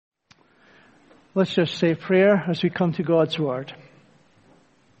Let's just say a prayer as we come to God's Word.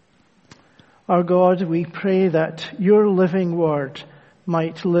 Our God, we pray that your living Word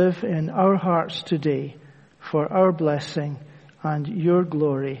might live in our hearts today for our blessing and your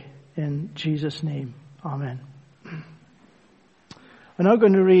glory. In Jesus' name, amen. I'm now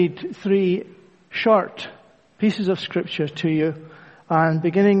going to read 3 short pieces of Scripture to you, and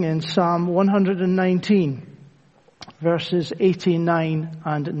beginning in Psalm 119, verses 89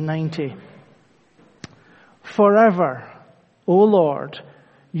 and 90. Forever, O Lord,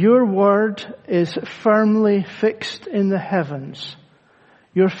 your word is firmly fixed in the heavens.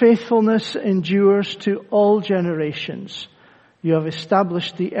 Your faithfulness endures to all generations. You have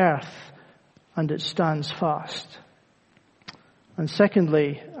established the earth, and it stands fast. And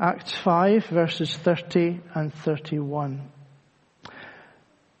secondly, Acts 5, verses 30 and 31.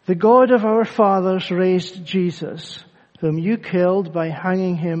 The God of our fathers raised Jesus, whom you killed by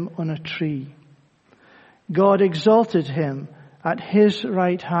hanging him on a tree. God exalted him at his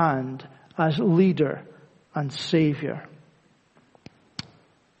right hand as leader and Savior.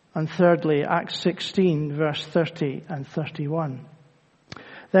 And thirdly, Acts 16, verse 30 and 31.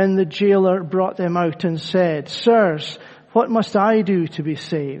 Then the jailer brought them out and said, Sirs, what must I do to be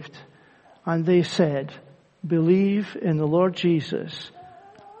saved? And they said, Believe in the Lord Jesus,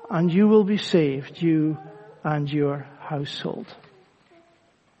 and you will be saved, you and your household.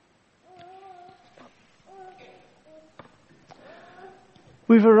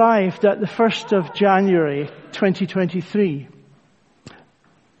 We've arrived at the 1st of January 2023.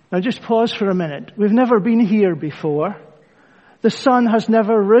 Now just pause for a minute. We've never been here before. The sun has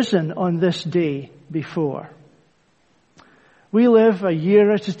never risen on this day before. We live a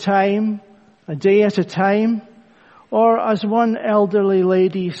year at a time, a day at a time, or as one elderly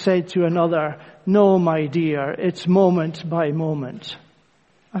lady said to another, no, my dear, it's moment by moment.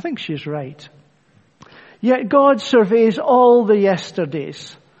 I think she's right. Yet God surveys all the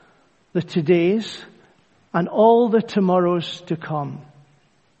yesterdays, the todays, and all the tomorrows to come.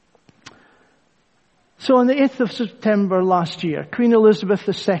 So on the 8th of September last year, Queen Elizabeth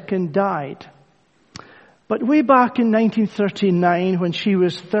II died. But way back in 1939, when she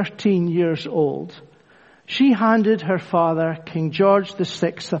was 13 years old, she handed her father, King George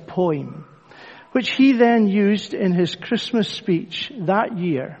VI, a poem, which he then used in his Christmas speech that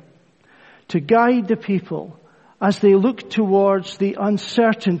year to guide the people as they look towards the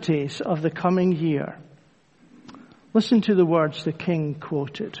uncertainties of the coming year. Listen to the words the king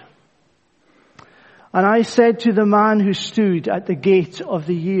quoted. And I said to the man who stood at the gate of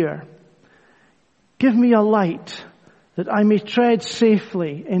the year, Give me a light that I may tread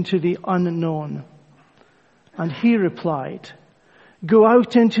safely into the unknown. And he replied, Go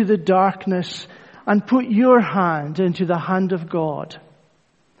out into the darkness and put your hand into the hand of God.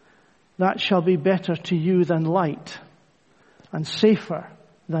 That shall be better to you than light and safer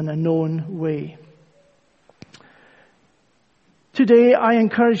than a known way. Today, I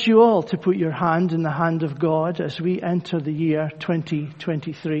encourage you all to put your hand in the hand of God as we enter the year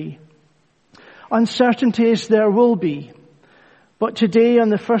 2023. Uncertainties there will be, but today on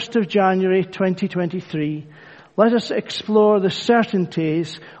the 1st of January 2023, let us explore the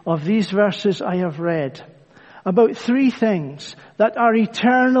certainties of these verses I have read about 3 things that are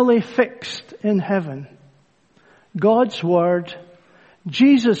eternally fixed in heaven: God's Word,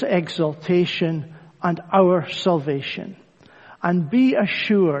 Jesus' exaltation, and our salvation. And be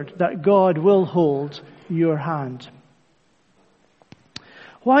assured that God will hold your hand.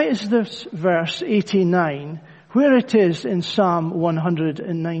 Why is this verse 89 where it is in Psalm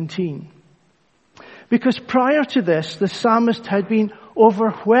 119? Because prior to this, the psalmist had been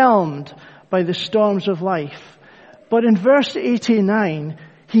overwhelmed by the storms of life. But in verse 89,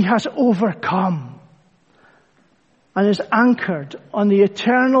 he has overcome and is anchored on the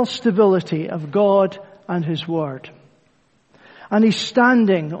eternal stability of God and his word. And he's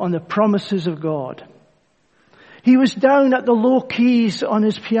standing on the promises of God. He was down at the low keys on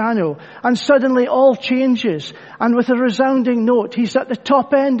his piano, and suddenly all changes, and with a resounding note, he's at the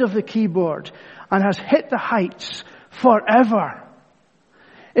top end of the keyboard and has hit the heights forever.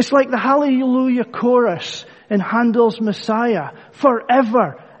 It's like the Hallelujah chorus in Handel's Messiah.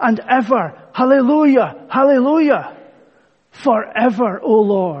 Forever and ever. Hallelujah, hallelujah. Forever, O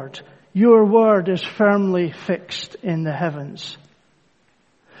Lord, your word is firmly fixed in the heavens.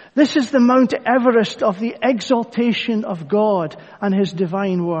 This is the Mount Everest of the exaltation of God and his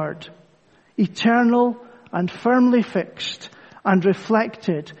divine word. Eternal and firmly fixed and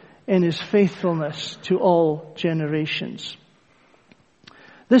reflected in his faithfulness to all generations.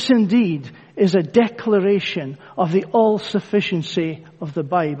 This indeed is a declaration of the all-sufficiency of the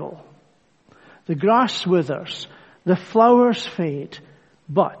Bible. The grass withers, the flowers fade,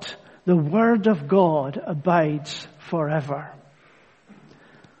 but the word of God abides forever.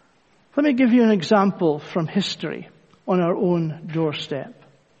 Let me give you an example from history on our own doorstep.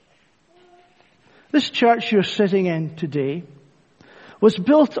 This church you're sitting in today was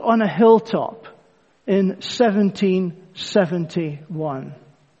built on a hilltop in 1771.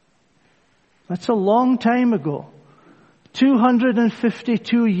 That's a long time ago.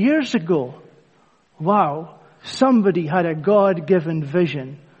 252 years ago. Wow, somebody had a God-given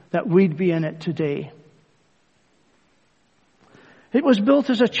vision that we'd be in it today. It was built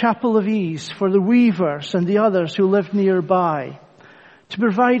as a chapel of ease for the weavers and the others who lived nearby, to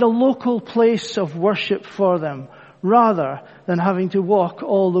provide a local place of worship for them, rather than having to walk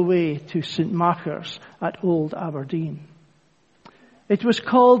all the way to St. Machars at Old Aberdeen. It was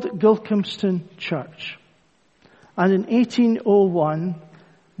called Gilcomston Church. And in 1801,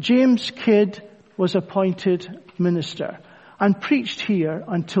 James Kidd was appointed minister and preached here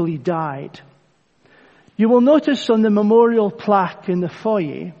until he died. You will notice on the memorial plaque in the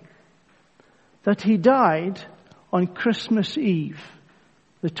foyer that he died on Christmas Eve,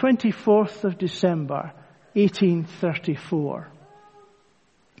 the 24th of December, 1834.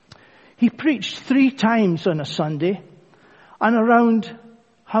 He preached 3 times on a Sunday, and around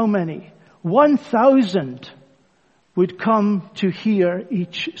how many? 1,000 would come to hear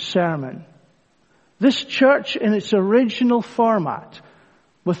each sermon. This church in its original format,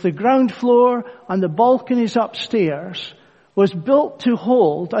 with the ground floor and the balconies upstairs, was built to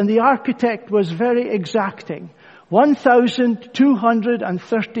hold, and the architect was very exacting,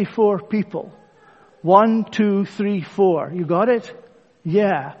 1,234 people. 1, 2, 3, 4. You got it?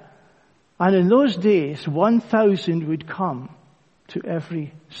 Yeah. And in those days, 1,000 would come to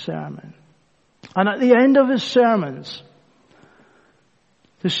every sermon. And at the end of his sermons,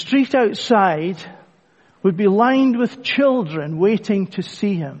 the street outside would be lined with children waiting to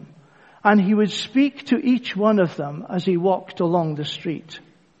see him. And he would speak to each one of them as he walked along the street.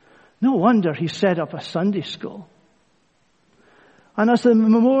 No wonder he set up a Sunday school. And as the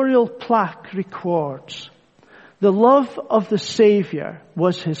memorial plaque records, the love of the Savior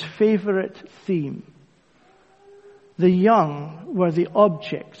was his favorite theme. The young were the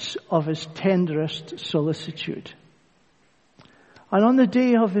objects of his tenderest solicitude. And on the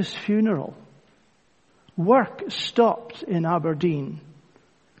day of his funeral, work stopped in Aberdeen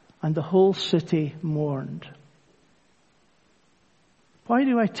and the whole city mourned. Why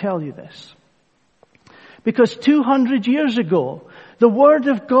do I tell you this? Because 200 years ago, the Word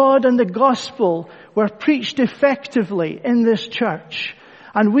of God and the Gospel were preached effectively in this church.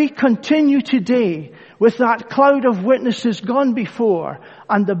 And we continue today with that cloud of witnesses gone before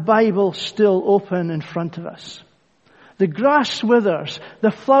and the Bible still open in front of us. The grass withers,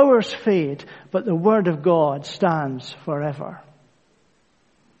 the flowers fade, but the Word of God stands forever.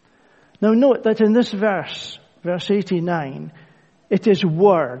 Now note that in this verse 89, it is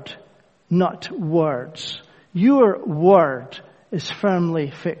word, not words. Your word is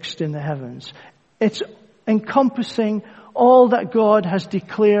firmly fixed in the heavens. It's encompassing all that God has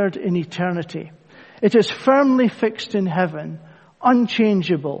declared in eternity. It is firmly fixed in heaven,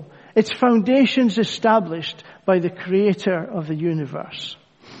 unchangeable. Its foundations established by the Creator of the universe.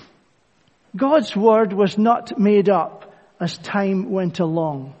 God's word was not made up as time went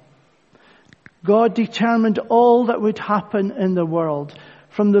along. God determined all that would happen in the world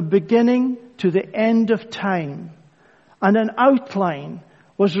from the beginning to the end of time. And an outline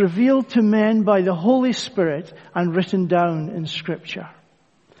was revealed to men by the Holy Spirit and written down in Scripture.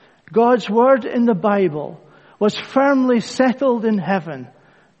 God's word in the Bible was firmly settled in heaven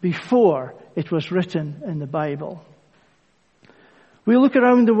before it was written in the Bible. We look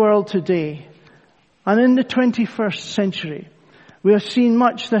around the world today, and in the 21st century, we have seen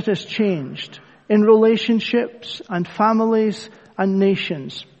much that has changed in relationships and families and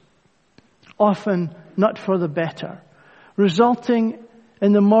nations, often not for the better, resulting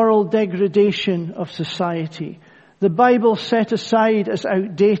in the moral degradation of society. The Bible set aside as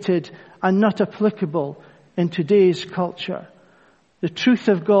outdated and not applicable in today's culture. The truth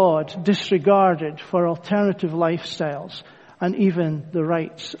of God disregarded for alternative lifestyles and even the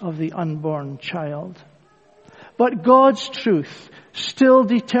rights of the unborn child. But God's truth still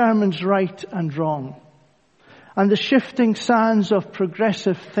determines right and wrong. And the shifting sands of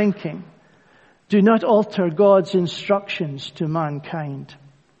progressive thinking do not alter God's instructions to mankind.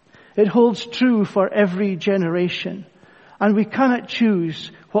 It holds true for every generation, and we cannot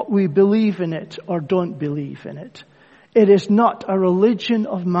choose what we believe in it or don't believe in it. It is not a religion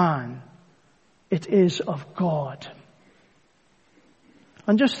of man. It is of God.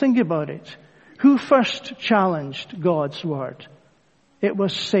 And just think about it. Who first challenged God's word? It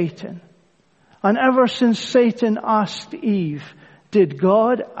was Satan. And ever since Satan asked Eve, did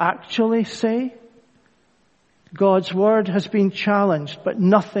God actually say? God's word has been challenged, but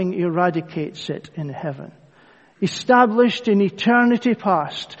nothing eradicates it in heaven. Established in eternity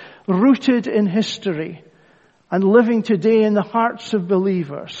past, rooted in history, and living today in the hearts of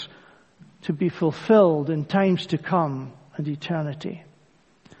believers, to be fulfilled in times to come and eternity.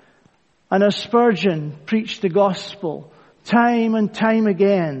 And as Spurgeon preached the gospel time and time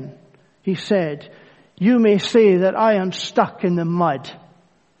again, he said, "You may say that I am stuck in the mud,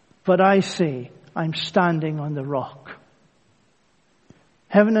 but I say I'm standing on the rock."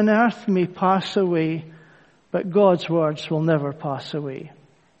 Heaven and earth may pass away, but God's words will never pass away.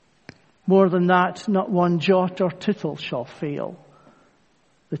 More than that, not one jot or tittle shall fail.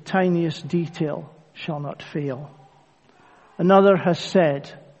 The tiniest detail shall not fail. Another has said,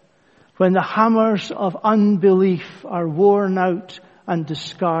 when the hammers of unbelief are worn out and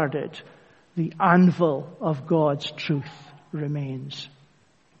discarded, the anvil of God's truth remains.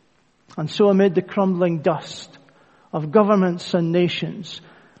 And so amid the crumbling dust of governments and nations,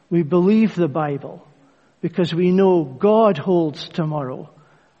 we believe the Bible because we know God holds tomorrow.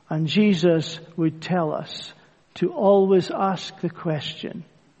 And Jesus would tell us to always ask the question,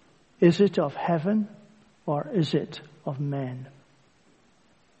 is it of heaven or is it of men?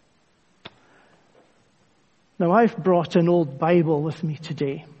 Now, I've brought an old Bible with me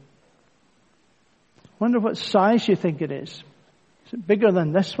today. Wonder what size you think it is. Is it bigger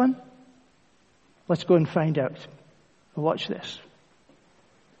than this one? Let's go and find out. Watch this.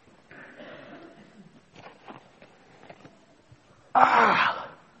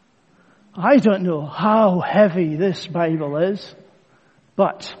 I don't know how heavy this Bible is,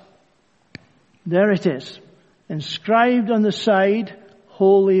 but there it is, inscribed on the side,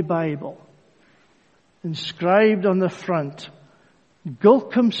 Holy Bible. Inscribed on the front,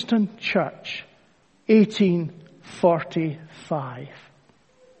 Gilcomston Church, 1845.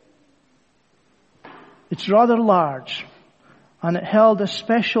 It's rather large, and it held a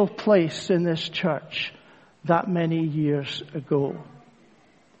special place in this church that many years ago.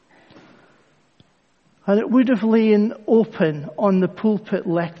 And it would have lain open on the pulpit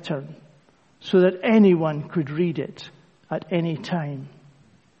lectern so that anyone could read it at any time.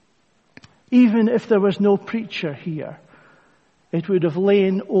 Even if there was no preacher here, it would have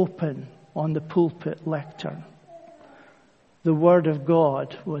lain open on the pulpit lectern. The Word of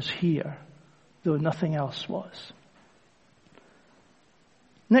God was here, though nothing else was.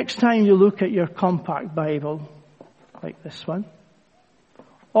 Next time you look at your compact Bible, like this one,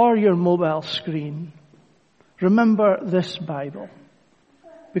 or your mobile screen, remember this Bible,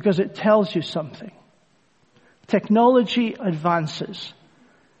 because it tells you something. Technology advances,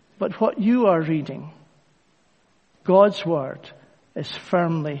 but what you are reading, God's Word, is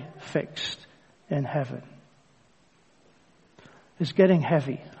firmly fixed in heaven. It's getting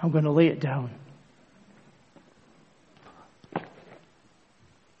heavy. I'm going to lay it down.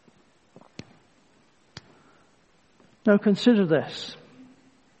 Now consider this.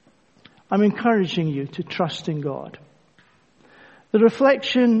 I'm encouraging you to trust in God. The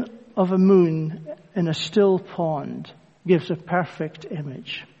reflection of a moon in a still pond gives a perfect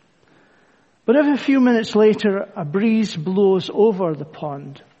image. But if a few minutes later a breeze blows over the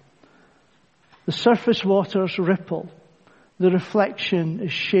pond, the surface waters ripple, the reflection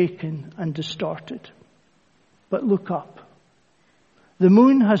is shaken and distorted. But look up. The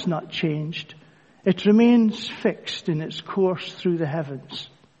moon has not changed. It remains fixed in its course through the heavens.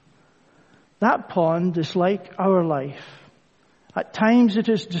 That pond is like our life. At times it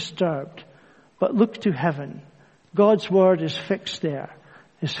is disturbed, but look to heaven. God's word is fixed there.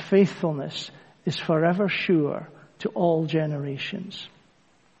 His faithfulness is forever sure to all generations.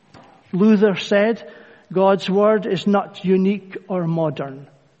 Luther said, God's word is not unique or modern,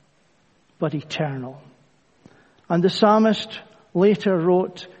 but eternal. And the psalmist later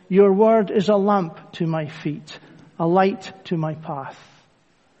wrote, your word is a lamp to my feet, a light to my path.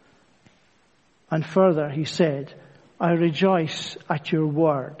 And further he said, I rejoice at your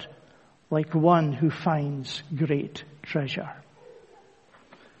word like one who finds great treasure.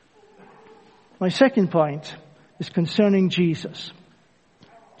 My second point is concerning Jesus.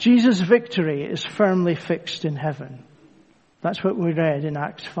 Jesus' victory is firmly fixed in heaven. That's what we read in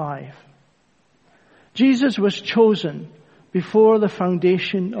Acts 5. Jesus was chosen before the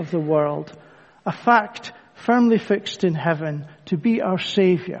foundation of the world, a fact firmly fixed in heaven, to be our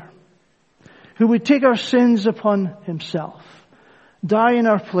Savior, who would take our sins upon himself, die in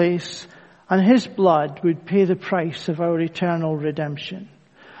our place, and his blood would pay the price of our eternal redemption.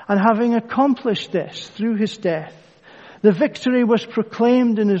 And having accomplished this through his death, the victory was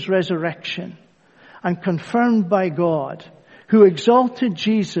proclaimed in his resurrection and confirmed by God, who exalted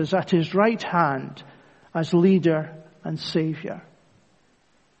Jesus at his right hand as leader and Savior.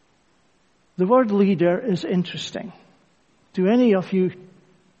 The word leader is interesting. Do any of you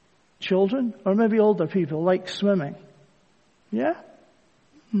children, or maybe older people, like swimming? Yeah?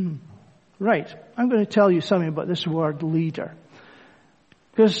 Right. I'm going to tell you something about this word leader.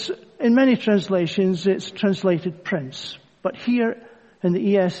 Because in many translations it's translated prince. But here in the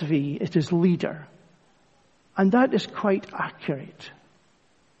ESV it is leader. And that is quite accurate.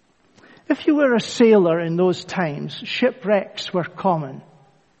 If you were a sailor in those times, shipwrecks were common.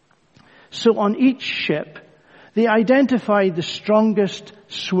 So on each ship, they identified the strongest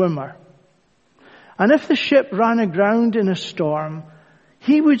swimmer. And if the ship ran aground in a storm,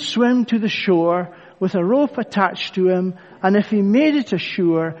 he would swim to the shore with a rope attached to him, and if he made it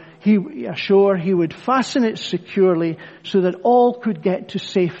ashore, he would fasten it securely so that all could get to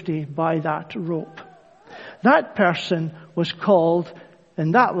safety by that rope. That person was called,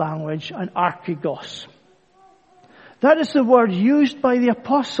 in that language, an archegos. That is the word used by the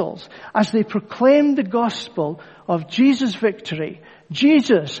apostles as they proclaimed the gospel of Jesus' victory.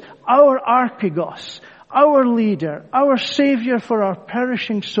 Jesus, our archegos, our leader, our Savior for our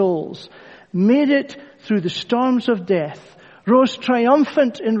perishing souls, made it through the storms of death, rose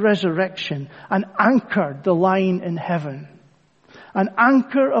triumphant in resurrection, and anchored the line in heaven. An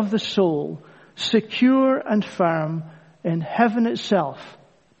anchor of the soul, secure and firm in heaven itself,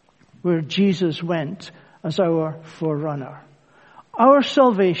 where Jesus went as our forerunner. Our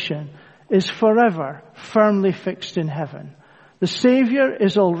salvation is forever firmly fixed in heaven. The Savior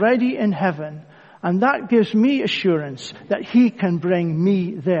is already in heaven, and that gives me assurance that he can bring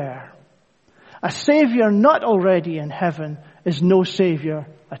me there. A Savior not already in heaven is no Savior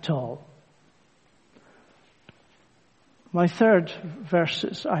at all. My third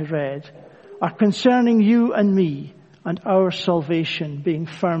verses I read are concerning you and me and our salvation being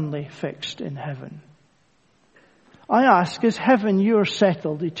firmly fixed in heaven. I ask, is heaven your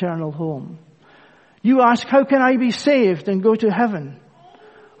settled eternal home? You ask, how can I be saved and go to heaven?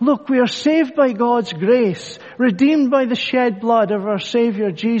 Look, we are saved by God's grace, redeemed by the shed blood of our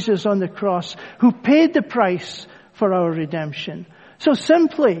Savior Jesus on the cross, who paid the price for our redemption. So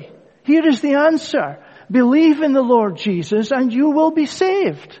simply, here is the answer. Believe in the Lord Jesus and you will be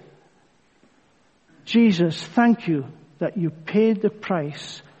saved. Jesus, thank you that you paid the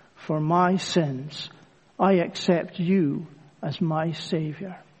price for my sins. I accept you as my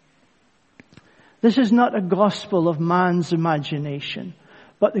Savior. This is not a gospel of man's imagination,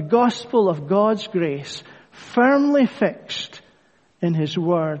 but the gospel of God's grace, firmly fixed in His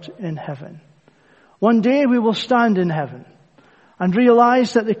Word in heaven. One day we will stand in heaven and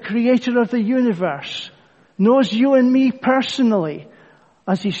realize that the Creator of the universe knows you and me personally,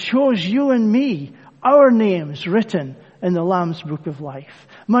 as He shows you and me our names written in the Lamb's Book of Life.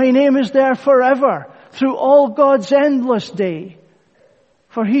 My name is there forever, through all God's endless day.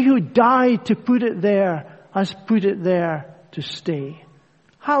 For He who died to put it there has put it there to stay.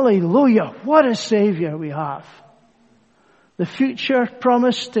 Hallelujah! What a Savior we have. The future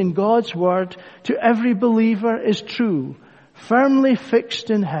promised in God's Word to every believer is true, firmly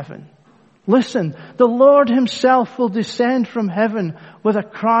fixed in heaven. Listen, the Lord Himself will descend from heaven with a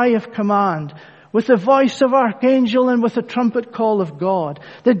cry of command, with the voice of archangel and with the trumpet call of God.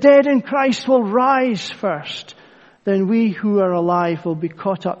 The dead in Christ will rise first. Then we who are alive will be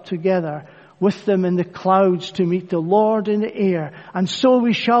caught up together with them in the clouds to meet the Lord in the air. And so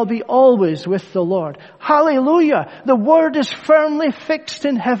we shall be always with the Lord. Hallelujah! The word is firmly fixed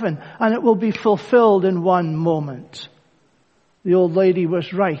in heaven and it will be fulfilled in one moment. The old lady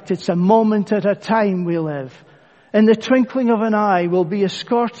was right. It's a moment at a time we live. In the twinkling of an eye we'll be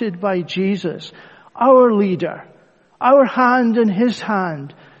escorted by Jesus, our leader, our hand in His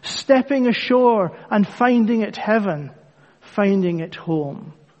hand, stepping ashore and finding it heaven, finding it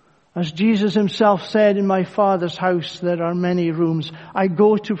home. As Jesus Himself said, in my Father's house there are many rooms. I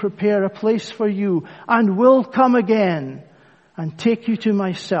go to prepare a place for you and will come again and take you to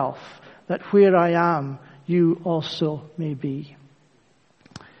myself, that where I am, you also may be.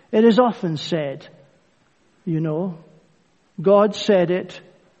 It is often said, God said it,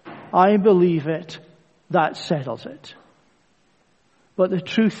 I believe it, that settles it. But the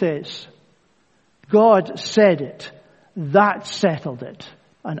truth is, God said it, that settled it,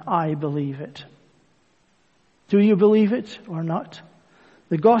 and I believe it. Do you believe it or not?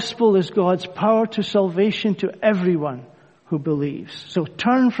 The gospel is God's power to salvation to everyone who believes. So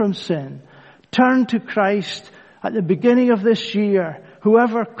turn from sin, turn to Christ at the beginning of this year,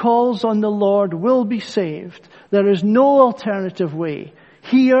 whoever calls on the Lord will be saved. There is no alternative way.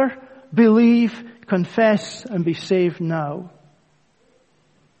 Hear, believe, confess, and be saved now.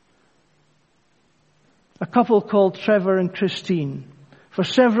 A couple called Trevor and Christine for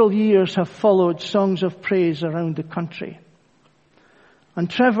several years have followed songs of praise around the country. And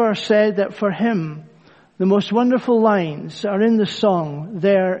Trevor said that for him, the most wonderful lines are in the song,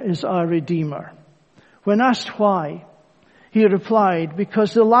 "There is our Redeemer." When asked why, he replied,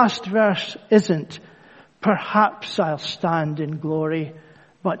 because the last verse isn't, "Perhaps I'll stand in glory,"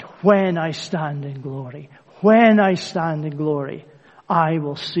 but "when I stand in glory, when I stand in glory, I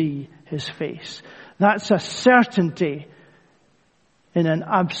will see his face." That's a certainty in an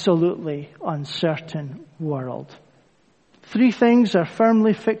absolutely uncertain world. Three things are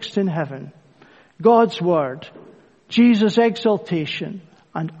firmly fixed in heaven: God's word, Jesus' exaltation,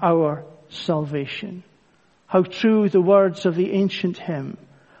 and our salvation. How true the words of the ancient hymn.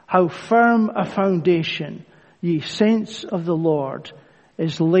 How firm a foundation, ye saints of the Lord,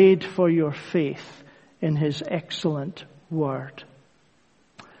 is laid for your faith in his excellent word.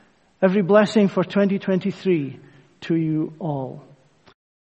 Every blessing for 2023 to you all.